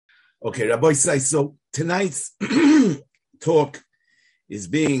Okay, Rabbi Say, so tonight's talk is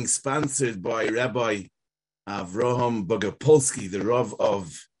being sponsored by Rabbi Avraham Bogopolsky, the Rav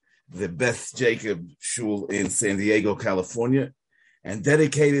of the Beth Jacob Shul in San Diego, California, and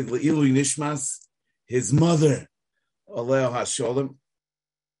dedicated Le'ilui Nishmas, his mother, Aleo HaSholem,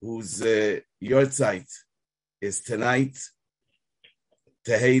 whose yortzeit is tonight,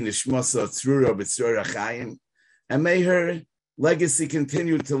 Tehei Nishmasa Tzrura B'Tzrura Chayim, and may her legacy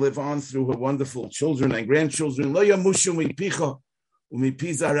continue to live on through her wonderful children and grandchildren. Lo yamushu mipicha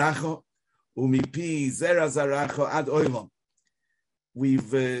umipi zaracha umipi zera zaracha ad olam.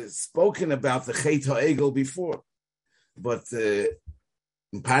 We've spoken about the Chet HaEgel before, but in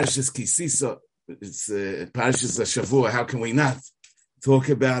Parshas Ki Sisa, it's Parshas HaShavua, how can we not talk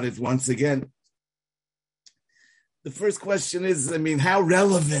about it once again? The first question is, how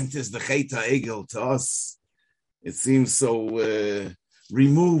relevant is the Chet HaEgel to us? It seems so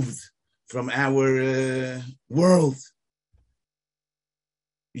removed from our world.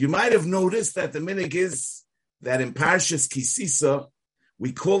 You might have noticed that the minhag is that in Parshas Ki Sisa,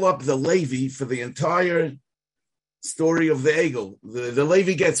 we call up the Levi for the entire story of the Egel. The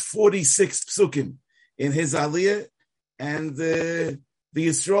Levi gets 46 psukim in his aliyah, and the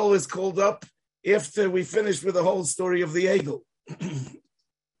Yisrael is called up after we finish with the whole story of the Egel.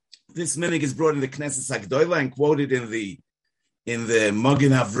 This minhag is brought in the Knesset Hagdola and quoted in the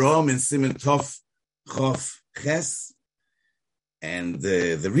Magen Avraham in Siman Tov Chof Ches, and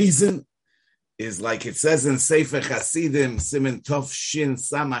the reason is like it says in Sefer Chasidim Siman Tov Shin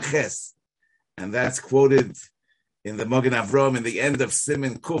Samaches, and that's quoted in the Magen Avraham in the end of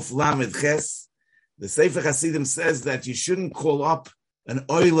Siman Kuf Lamed Ches. The Sefer Chasidim says that you shouldn't call up an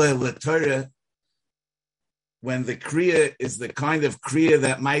oile leTorah when the kriya is the kind of kriya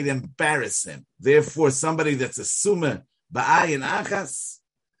that might embarrass him. Therefore, somebody that's a summa ba'ayin achas,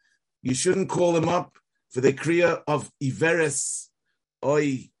 you shouldn't call him up for the kriya of iveres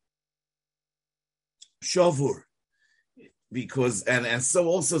oy shavur, because and so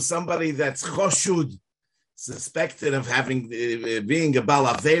also somebody that's choshud, suspected of having being a bal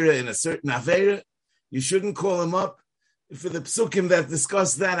avera in a certain avera, you shouldn't call him up for the psukim that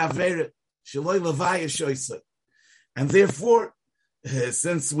discuss that avera. Shaloi levaya shoysa. And therefore,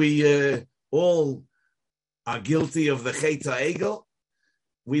 since we all are guilty of the Chet HaEgel,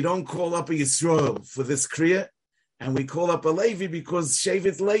 we don't call up a Yisrael for this Kriya, and we call up a Levi because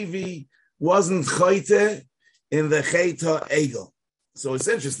Shevet Levi wasn't Choite in the Chet HaEgel. So it's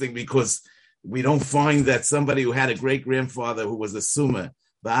interesting because we don't find that somebody who had a great-grandfather who was a Summa,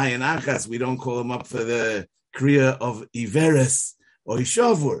 Ba'ayin Achas, we don't call him up for the Kriya of Iveres or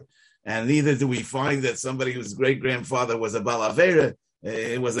Ishavur. And neither do we find that somebody whose great-grandfather was a Balavera,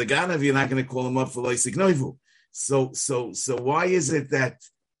 it was a Ganav, you're not going to call him up for Loisik Noivu. So why is it that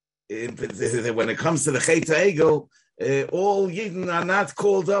when it comes to the Chet HaEgel, all Yidden are not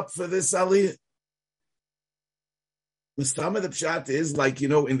called up for this Aliyah? Mustama the Pshat is like,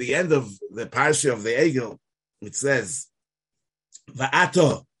 in the end of the Parsha of the Egel, it says,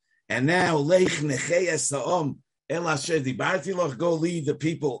 Va'ato, and now Lech Necheyes Ha'om, El Asher Dibarti Loch, go lead the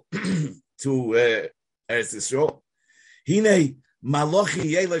people to Eretz Yisrael. Hine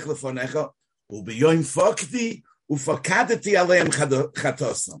Malochi Yelech Lefonecha Ubiyoim Fokti Ufakadeti Aleim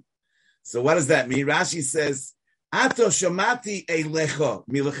Chatosam. So what does that mean? Rashi says, Ato Shomati Eilecha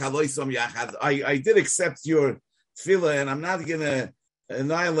Milechaloisom Yachad. I did accept your tefillah, and I'm not going to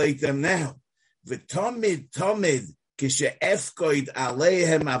annihilate them now. V'tomid Kishe'efkoid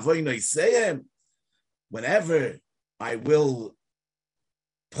Aleihem Avoinoisehem. Whenever I will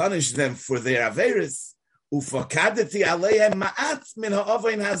punish them for their averis, ufakadeti aleihem ma'at min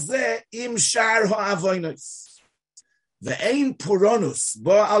ha'avoin hazeh im shar ha'avoinos. Ve'ein puronus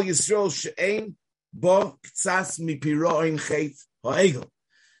bo al Yisrael she'ein bo ktsas mipiroin chet ha'egel.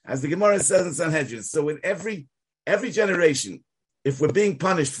 As the Gemara says in Sanhedrin, so in every generation, if we're being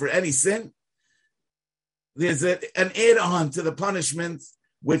punished for any sin, there's an add-on to the punishment,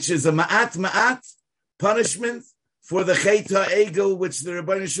 which is a ma'at punishment for the Chet HaEgel, which the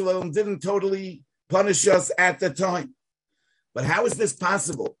Rebbeinu Shalom didn't totally punish us at the time. But how is this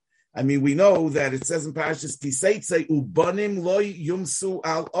possible? We know that it says in Parshas Ki Sisa, Ubanim loy yumsu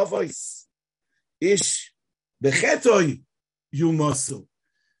al avos. Ish bechetoy yumasu.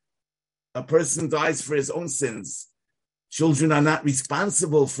 A person dies for his own sins. Children are not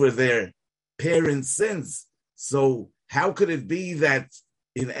responsible for their parents' sins. So how could it be that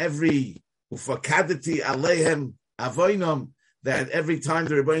in every Ufakadati Aleihem Avoinam, that every time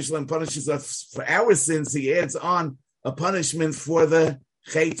the Rebbeinu Shalom punishes us for our sins, he adds on a punishment for the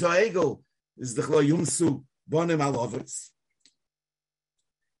Chet HaEgel. Is the Chlo Yumsu Bonim Alovitz.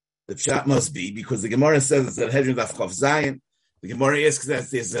 the pshat must be because the Gemara says it's at Hedron Daf Chav Zayin. The Gemara asks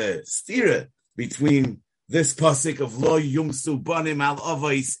that there's a stira between this pasuk of Lo Yumsu Banim Al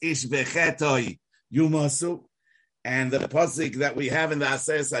Avos Ish Bechetoi Yumasu and the pasuk that we have in the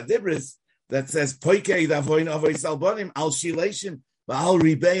Aseres Adibris that says Poikei Davoin Avos Al Banim Al Shilation Va'al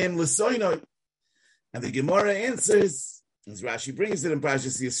Ribeim L'Soinoi. And the Gemara answers, as Rashi brings it in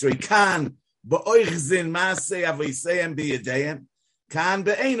Parshas Ki Sisa, Kan ba'oichzin Masei Avoseim B'Yadeim, Kan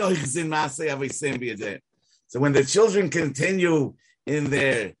be'ein oichzin Masei Avoseim B'Yadeim. So when the children continue in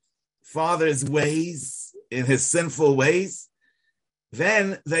their father's ways, in his sinful ways,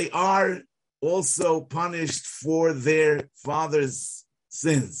 then they are also punished for their father's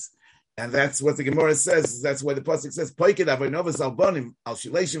sins. And that's what the Gemara says. That's why the pasuk says, "Poiked avonovas al banim al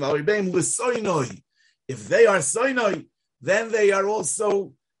shileshim al ribeim l'soinoi." If they are soinoi, then they are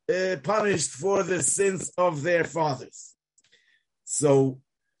also punished for the sins of their fathers. So,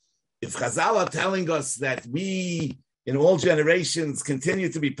 if Chazal are telling us that we, in all generations, continue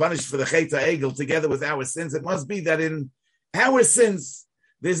to be punished for the Chet HaEgel together with our sins, it must be that in our sins,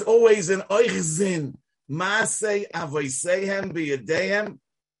 there's always an oichzin, maasei avosehem b'yadehem,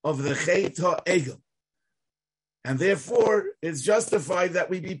 of the Chet HaEgel. And therefore, it's justified that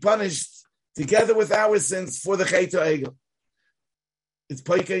we be punished together with our sins for the Chet HaEgel. It's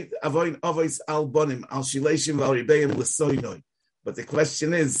Poikei Avoin Avos Al Bonim Al Shileshim Al Ribeim L'Soinoi. But the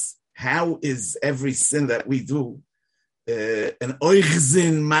question is, how is every sin that we do an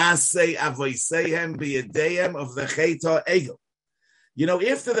oichzin maasei avosehem b'yadeim of the Chet HaEgel? You know,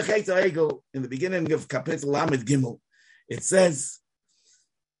 after the Chet HaEgel, in the beginning of Kapitel Lamed Gimel, it says,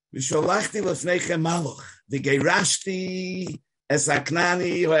 V'sholachti lefneichem malach, v'geirashti es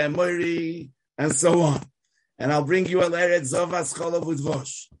haknani ha'emori, and so on. And I'll bring you al eretz zovas cholav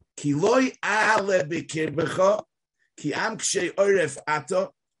udvosh. Ki loy ale b'kirbecha, ki am kshei oref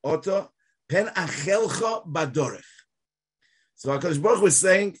oto, pen achelcha badorech. So HaKadosh Baruch Hu was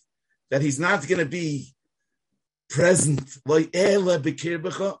saying that he's not going to be present, loy ele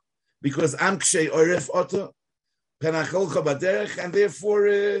b'kirbecha, because am kshei oref oto, pen achelcha baderech, and therefore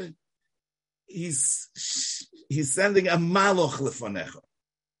he's sending a maloch lefanecha.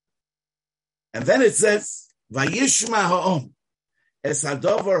 And then it says, Vayishma ha'om, es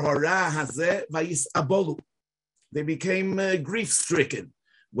hadover hora hazeh vayisabolu. They became grief-stricken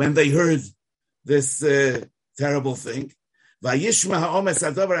when they heard this terrible thing. Vayishma ha'om es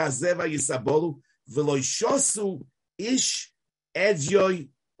hadover hazeh vayisabolu, v'lo shosu ish edyoy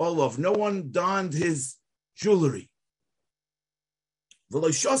olov. No one donned his jewelry. V'lo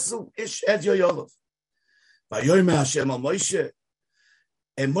shosu ish edyoy olov. Vayomer Hashem al Moshe,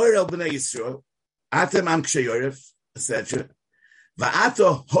 Emor el b'nei Yisrael, Atem am kshei oref, etc.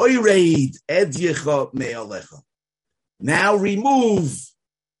 Va'ato hoireid edyecha me'alecha. Now remove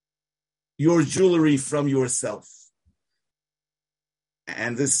your jewelry from yourself.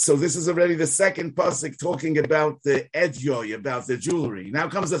 And this is already the second pasuk talking about the edyoy, about the jewelry. Now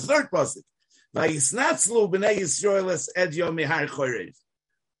comes the third pasuk. Vayisnatzlu b'nei Yisrael es edyo mehar chorev.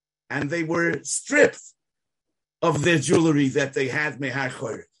 And they were stripped of their jewelry that they had mehar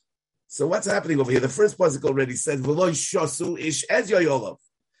chorev. So what's happening over here? The first pasuk already said, "V'lo shosu ish edyoy olav."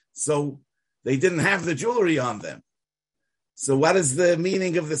 So they didn't have the jewelry on them. So what is the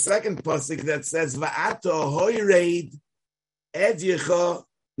meaning of the second pasuk that says, "Va'ato hoireid edyecha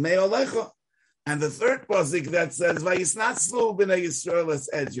me'olecha," and the third pasuk that says, "Vayisnatzlu b'nei Yisrael es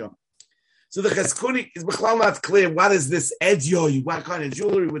edyo." So the Cheskuni is b'chlal not clear. What is this edyoy? What kind of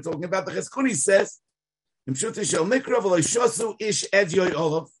jewelry we're talking about? The Cheskuni says, "Im shuti shel mikra v'lo shosu ish edyoy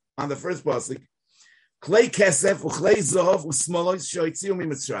olav." On the first pasuk, klei kesef u'klei zohov u'smolois shoitziu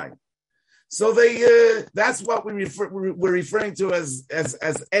miMitzrayim. So that's what we're referring to as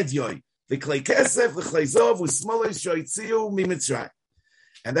edyoy. The klei kesef, the klei zohov u'smolois shoitziu miMitzrayim.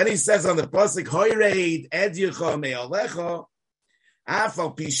 And then he says on the pasuk, hoireid edyecha me'alecha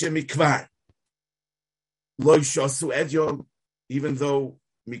afal pishe mikvar lo shosu edyon. Even though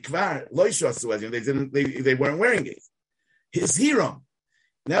mikvar lo shosu edyon, they weren't wearing it. His hero.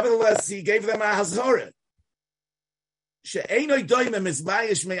 Nevertheless, he gave them a hazorah.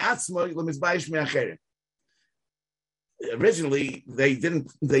 Originally, they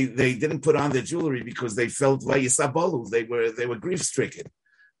didn't put on their jewelry because they felt vayisabolu. They were grief stricken.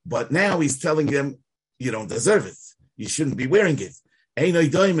 But now he's telling them, you don't deserve it. You shouldn't be wearing it.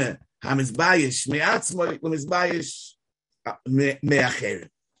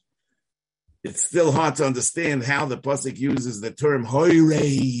 It's still hard to understand how the pasuk uses the term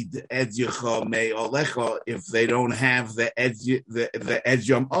hoireid edyecha me'olecha if they don't have the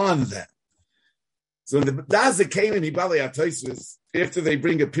edyom on them. So in the Daza Kanan Hibali Atoysus, after they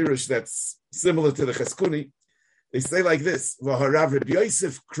bring a pirush that's similar to the Cheskuni, they say like this: V'harav Rabbi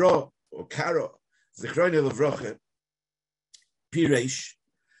Yosef Kro or Karo Zichroni Levroche Piresh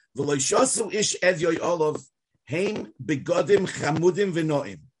V'lo Shosu Ish Edyoy Olav Heim Begodim Chamudim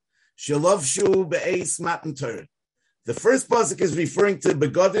V'Noim Shalovshu Be'eis Matan Torah. The first pasuk is referring to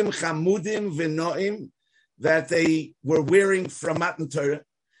Begodim Chamudim V'Noim that they were wearing from Matan Torah.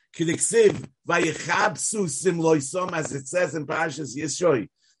 Kidiksiv Vayichabsu Simloisom, as it says in Parshas Yisroy,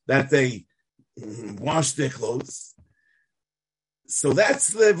 that they washed their clothes. So that's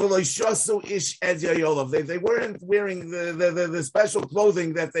the V'loishosu Ish Edyayolov. They weren't wearing the special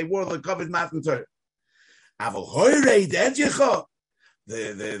clothing that they wore the covered Matan Torah. Avol Hoyrei Edyecha.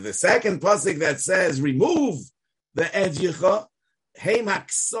 The second pasuk that says remove the Edyecha. Heim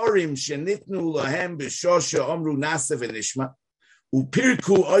Haksorim Shenitnu Lahem B'Shosha Omru Nasev V'Nishma.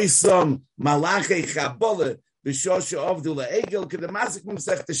 Upirku oisam malachei chabole b'shosha avdula egel kedemasik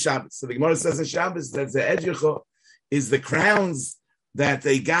mumsech the Shabbos. So the Gemara says in Shabbos that the edyecha is the crowns that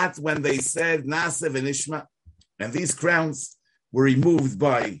they got when they said Nasev and Ishma, and these crowns were removed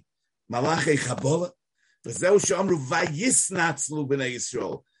by malachei chabole. V'zeu she'amru vayisnatzlu b'nei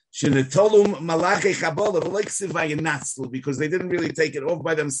Yisrael shenetolum malachei chabole v'leiksiv vayinatzlu, because they didn't really take it off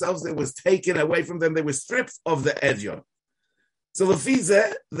by themselves; it was taken away from them. They were stripped of the edyom. So the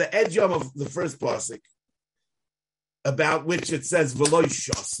edyom of the first pasuk, about which it says v'lo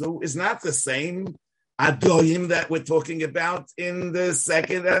shasu, is not the same adoyim that we're talking about in the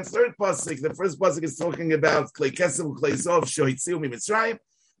second and third pasuk. The first pasuk is talking about klei kesem klei zov shohitziu mitzrayim,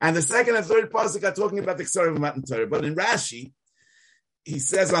 and the second and third pasuk are talking about the ksarim of Matan Torah. But in Rashi, he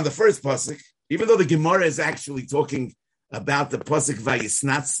says on the first pasuk, even though the Gemara is actually talking about the pasuk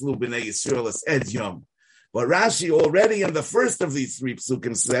vayisnatzlu b'nei Yisrael as edyom, but Rashi already in the first of these three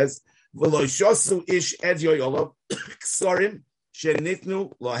psukim says, "V'lo shosu ish edyoy olav ksorim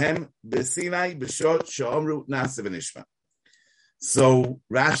shenitnu lohem b'Sinai b'shot she'omru nasev v'nishma." So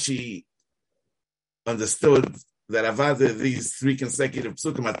Rashi understood that avada these three consecutive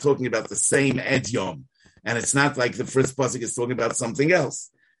psukim are talking about the same edyom, and it's not like the first pasuk is talking about something else.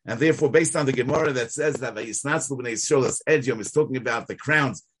 And therefore, based on the Gemara that says that vayisnatzlu b'nei Yisrael as edyom is talking about the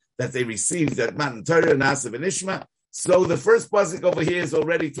crowns that they received at Matan Torah, Nasev and Ishma. So the first pasuk over here is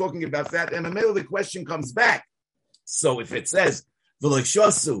already talking about that, and in the middle the question comes back. So if it says V'lo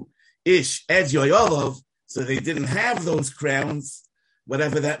shosu ish edyoy olav, so they didn't have those crowns,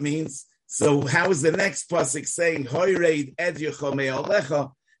 whatever that means. So how is the next pasuk saying Hoyreid edyocha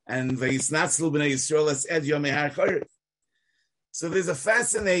me'alecha and v'yisnatzlu b'nei Yisrael as edyo mehar chorev? So there's a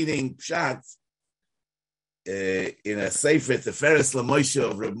fascinating pshat in a sefer Teferes LaMoshe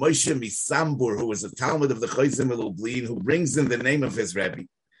of Reb Moshe Misambur, who was a Talmud of the Chozim Lublin, who brings in the name of his Rebbe,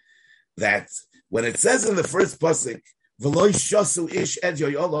 that when it says in the first pasuk V'lo shosu ish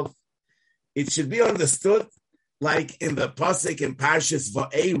edyoy olav, it should be understood like in the pasuk in Parshas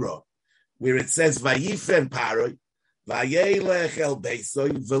Va'era, where it says Vayifen Paroi Vayelech el Beisoy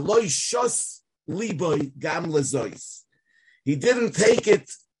V'lo shos liboy gam lezois. He didn't take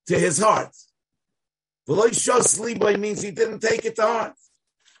it to his heart. V'lo shos liboy means he didn't take it to heart.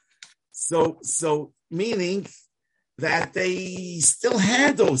 So meaning that they still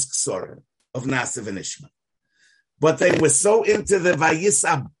had those ksorim of Nasev and Ishma, but they were so into the Vayis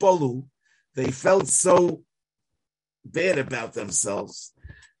Abolu, they felt so bad about themselves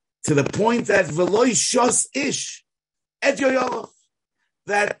to the point that V'lo shos ish edyoy olav,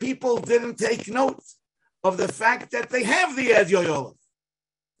 that people didn't take note of the fact that they have the edyoy olav.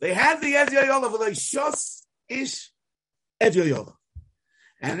 They had the edyoy olav, V'lo shos ish edyoy olav.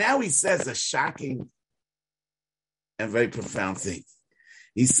 And now he says a shocking and very profound thing.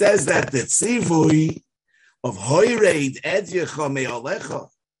 He says that the tzivui of hoyreid edyecha me'alecha,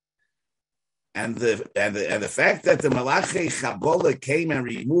 and the fact that the malachei chabola came and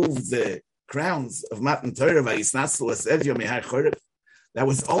removed the crowns of Matan Torah vayisnatzlu es edyo mehar chorev, that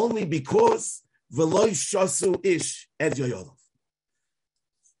was only because v'lo shosu ish edyoy olav.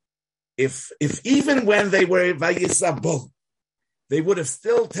 If even when they were vayisabol, they would have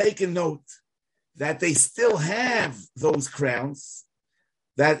still taken note that they still have those crowns,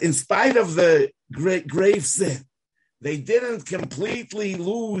 that in spite of the great grave sin, they didn't completely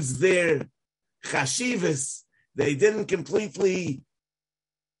lose their chashivas, they didn't completely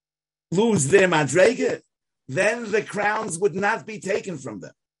lose their madrega, then the crowns would not be taken from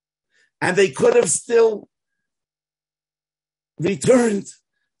them. And they could have still returned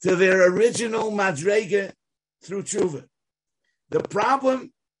to their original madrega through tshuva. The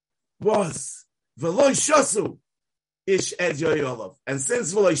problem was v'lo shosu ish edyoy olav, and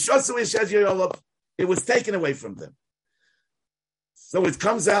since v'lo shosu ish edyoy olav, it was taken away from them. So it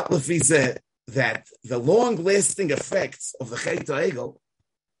comes out, Lefi, that the long-lasting effects of the Chet HaEgel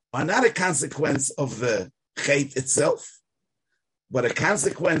are not a consequence of the Chet itself, but a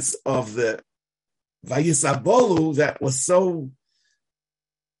consequence of the Vayisabolu that was so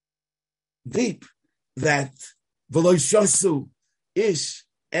deep that V'lo Shosu Ish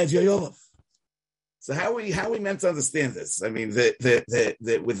Ed Yoyolov. So how we meant to understand this? I mean, with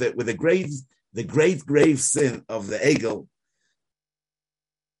the great grave sin of the Egel,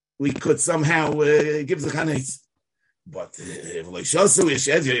 we could somehow give the Chanes. But V'lo Shosu Ish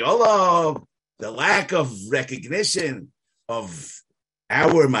Ed Yoyolov, the lack of recognition of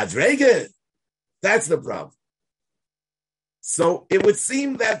our Madrega, that's the problem. So it would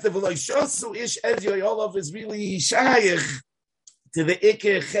seem that the V'lo Shosu Ish Ed Yoyolov is really shaykh to the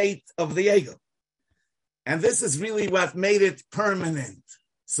Iker Chet of the Egel. And this is really what made it permanent,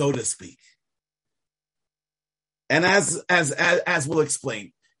 so to speak. And as we'll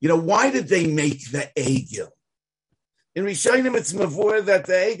explain, why did they make the Egel? In Rishonim, it's mavur that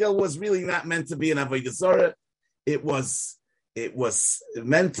the Egel was really not meant to be an Avodah Zarah. It was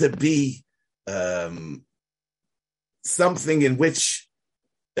meant to be something in which,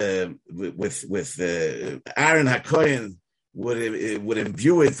 with Aaron HaKohen would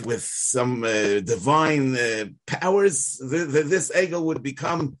imbue it with some divine powers. This Egel would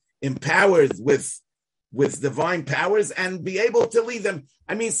become empowered with divine powers and be able to lead them.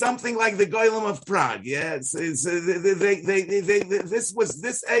 I mean, something like the Golem of Prague. Yeah, this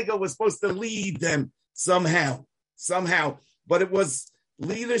Egel was supposed to lead them somehow, but it was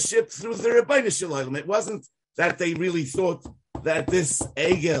leadership through the Rebbeinu Shalom. It wasn't that they really thought that this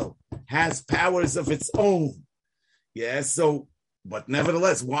Egel has powers of its own. Yeah, but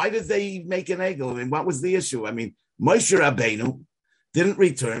nevertheless, why did they make an Egel? I mean, what was the issue? I mean, Moshe Rabbeinu didn't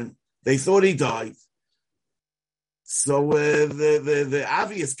return. They thought he died. So the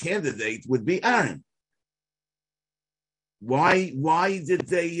obvious candidate would be Aaron. Why did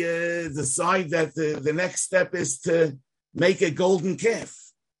they decide that the next step is to make a golden calf?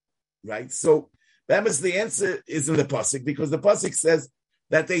 Right? So that was the answer is in the pasuk, because the pasuk says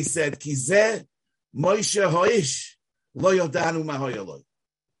that they said Kizeh Moshe Hoish Lo Yodanu Mahoyoloi.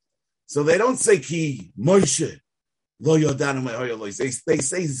 So they don't say Ki Moshe Lo Yodanu Mahoyoloi. They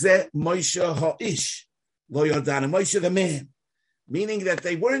say Zeh Moshe Hoish Lo Yodanu, Moshe the man, meaning that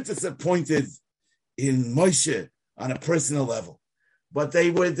they weren't disappointed in Moshe on a personal level, but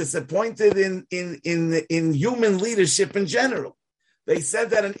they were disappointed in human leadership in general. They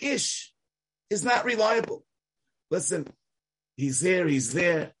said that an Ish is not reliable. Listen, he's here, he's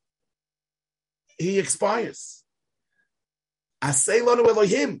there. He expires. Asay lanu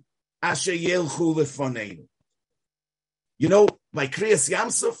Elohim asher yelchu lefoneinu. By Kriyas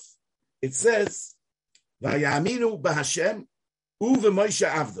Yamsuf, it says, Vayaminu b'Hashem u'v'Moshe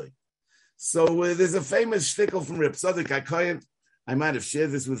avdoi. So there's a famous shtickle from Reb Tzadok HaKohen. I might have shared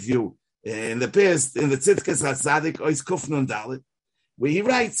this with you in the past, in the Tzidkas HaTzadik, Ois Kufnun Dalet, where he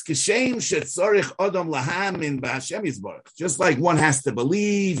writes, Kishem shetzorich odom lahamin b'Hashem Yisborach. Just like one has to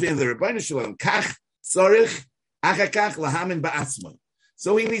believe in the Rebbeinu Shalom, kach tzorich achakach lahamin ba'atzmai.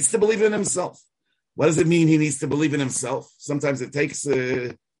 So he needs to believe in himself. What does it mean he needs to believe in himself? Sometimes it takes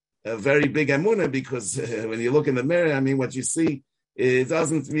a very big emunah, because when you look in the mirror, I mean, what you see, it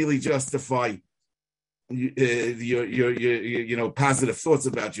doesn't really justify your positive thoughts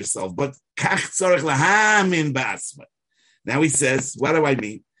about yourself. But kach tzorich lahamin ba'atzmai. Now he says, what do I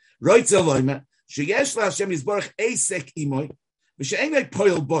mean? He's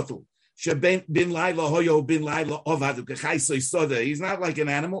not like an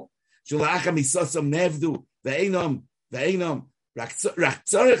animal.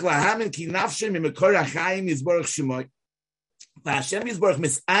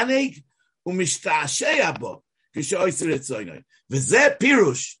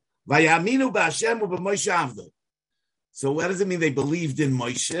 So what does it mean they believed in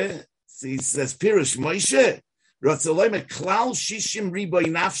Moshe? So he says, Pirush Moshe, Ratzaloi Klal Shishim Riboy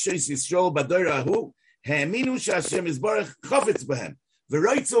Nafshos Yisrael Badorahu, Ha'aminu Shashem Yisborach Chofetz Behem,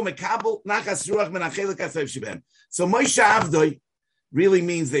 V'roitzo Mekabel Nachas Ruach Menachelek Atzev Shebem. So Moshe Avdoi really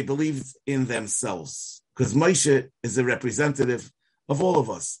means they believed in themselves, because Moshe is a representative of all of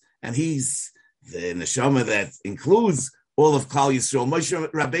us, and he's the neshama that includes all of Klal Yisrael. Moshe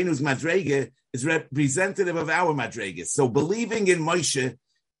Rabbeinu's Madrege is representative of our Madrege. So believing in Moshe,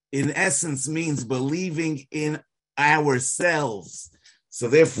 in essence, means believing in ourselves. So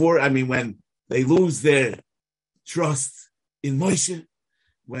therefore, I mean, when they lose their trust in Moshe,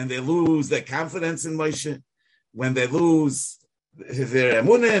 when they lose their confidence in Moshe, when they lose their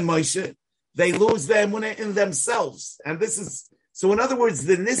emunah in Moshe, they lose their emunah in themselves. And this is So in other words,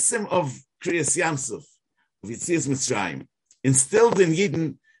 the Nissim of Kriyas Yamsuf, of Yetzias Mitzrayim, instilled in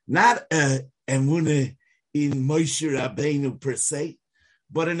Yidden not a emunah in Moshe Rabbeinu per se,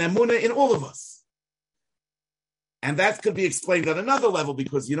 but an emunah in all of us. And that could be explained on another level,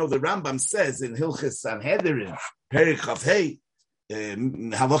 because, the Rambam says in Hilchos Sanhedrin, Perek Chaf Hei,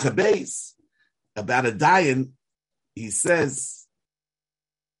 Halacha Beis, about a dayan, he says,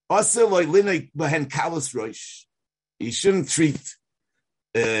 he shouldn't treat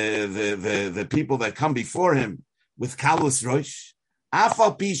the people that come before him with kalus rosh.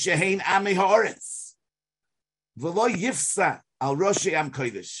 Afal pi shehein ami haaretz, v'lo yifsa al roshi am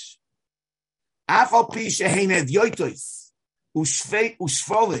kodesh. Afal pi shehein edyotos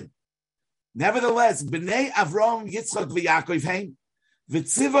ushfolim. Nevertheless, bnei Avram, Yitzchak, v'Yaakov hein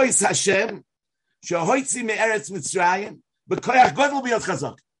v'tzivois Hashem shehoitzi me'eretz Mitzrayim b'koyach godel b'yot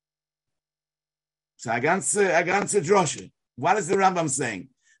chazak. So a ganze droshe. What is the Rambam saying?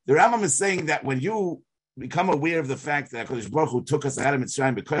 The Rambam is saying that when you become aware of the fact that HaKadosh Baruch Hu took us out of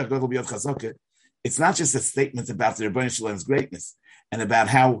Mitzrayim, b'koyach godel b'yot chazak, it's not just a statement about the Rebbeinu Shalom's greatness and about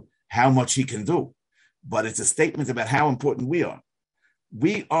how much he can do, but it's a statement about how important we are.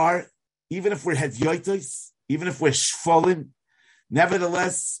 We are, even if we're hedyotos, even if we're shfolim,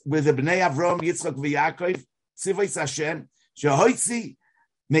 nevertheless, with the Bnei Avram, Yitzchak, v'Yaakov, Tzivos Hashem, shehoitzi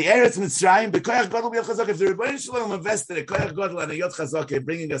me'eretz Mitzrayim, b'koyach godel b'yot chazak. If the Rebbeinu Shalom invested a koyach godel and a yot chazak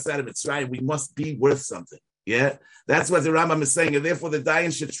bringing us out of Mitzrayim, we must be worth something. Yeah, that's what the Rambam is saying, and therefore the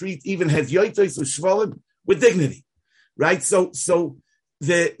dayan should treat even hedyotos or shfolim with dignity, right? So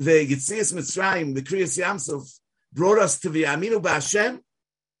the Yetzias Mitzrayim, the Kriyas Yamsuf, brought us to the Aminu B'Hashem,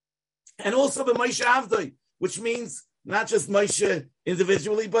 and also the Moshe Avdoi, which means not just Moshe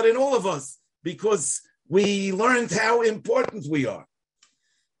individually, but in all of us, because we learned how important we are.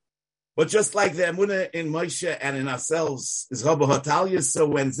 But just like the emunah in Moshe and in ourselves is Rabba Hatalia, so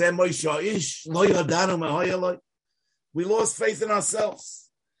when Zeh Moshe Ish Lo Yadanu Ma'hoyaloi, we lost faith in ourselves,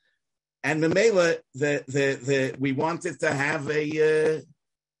 and Memela, we wanted to have a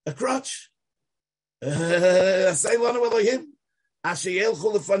crutch.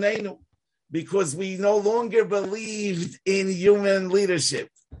 Because we no longer believed in human leadership,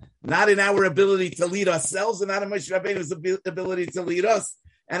 not in our ability to lead ourselves, and not in Moshe Rabbeinu's ability to lead us.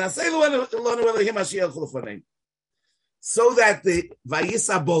 And so that the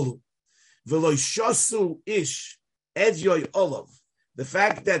Vayisabolu v'lo shosu ish edyoy olav, the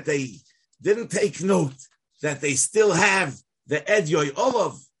fact that they didn't take note that they still have the edyoy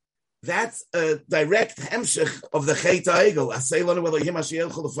olav, that's a direct hemshech of the Chet HaEgel,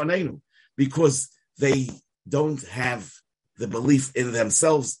 because they don't have the belief in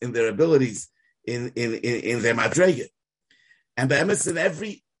themselves, in their abilities, in their madrega. And be'emes, in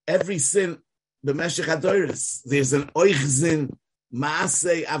every sin, b'meshech hadoros, there's an oich zin,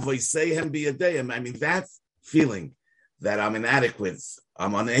 ma'aseh avoiseihem biyadeim. I mean, that feeling that I'm inadequate,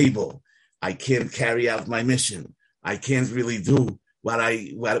 I'm unable, I can't carry out my mission, I can't really do what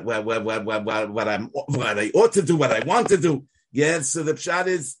I ought to do, what I want to do. Yeah, so the pshat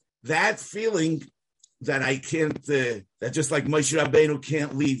is that feeling that I can't, that just like Moshe Rabbeinu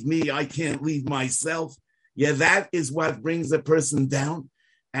can't lead me, I can't lead myself. Yeah, that is what brings a person down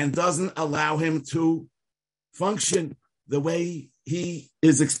and doesn't allow him to function the way he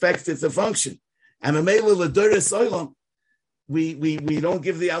is expected to function. And Mamela L'Doros Olam, we don't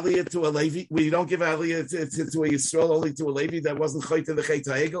give the aliyah to a Levi. We don't give aliyah to a Yisrael, only to a Levi that wasn't chayt in the Chet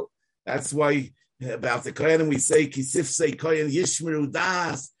HaEgel. That's why about the Kohen we say Kisif say Kohen Yishmeru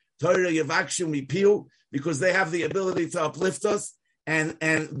Das Torah Yavakshu Mipiu, because they have the ability to uplift us, and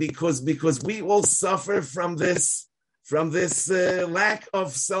because we all suffer from this lack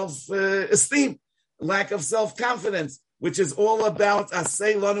of self-esteem, lack of self-confidence, which is all about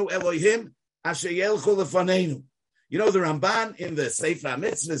Asay Lanu Elohim Asher Yelchu Lefaneinu. You know, the Ramban in the Sefer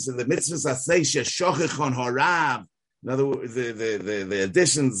Mitzvahs, in the Mitzvahs Asay Sheshochechon Horav, in other words, the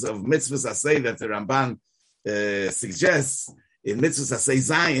additions of Mitzvahs Asay that the Ramban suggests in Mitzvahs Asay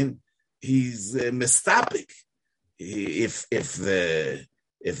Zion, he's mistapik. If the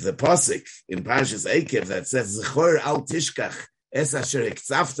pasuk in Parshas Eikev that says Zechor al tishkach es asher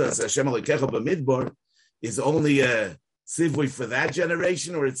iktzavta es Hashem Elokecha b'midbar is only a tzivui for that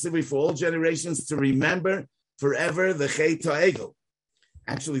generation, or a tzivui for all generations to remember forever the Chet HaEgel.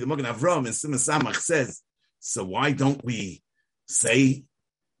 Actually, the Magen Avram in Siman Samach says, so why don't we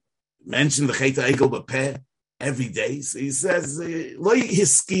mention the Chet HaEgel b'peh every day? So he says, lo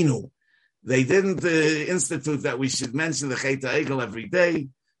hiskinu. They didn't institute that we should mention the Chet HaEgel every day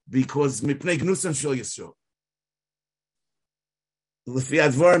because mipnei gnusam shel Yisrael. L'fi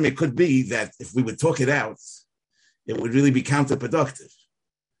advarim, it could be that if we would talk it out, it would really be counterproductive.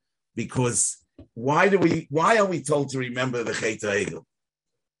 Because why are we told to remember the Chet HaEgel?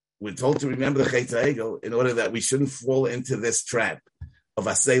 We're told to remember the Chet HaEgel in order that we shouldn't fall into this trap of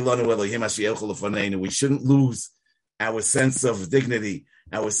Asei Lanu Elohim Asher Yelchu Lefaneinu. We shouldn't lose our sense of dignity,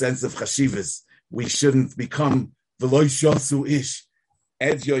 our sense of chashivas. We shouldn't become V'lo Shasu Ish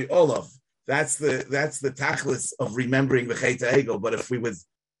Ed Yoy Olav. That's the tachlis of remembering the Chet HaEgel. But if we would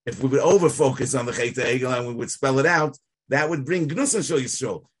over focus on the Chet HaEgel and we would spell it out, that would bring Gnus and Shal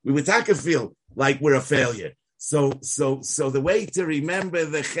Yisrael. We would feel like we're a failure. So the way to remember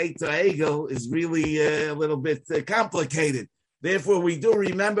the Chet HaEgel is really a little bit complicated. Therefore, we do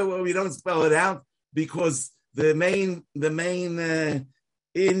remember when we don't spell it out, because the main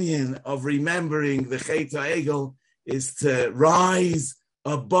inyan of remembering the Chet HaEgel is to rise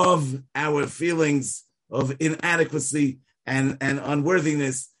above our feelings of inadequacy and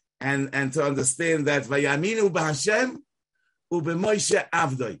unworthiness, and to understand that Vayaminu b'Hashem u'b'Moshe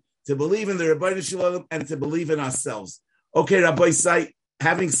Avdoi, to believe in the Rebbeinu Shalom and to believe in ourselves. Okay, Rabbi Sai,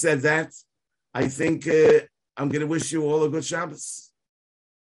 having said that, I think I'm going to wish you all a good Shabbos.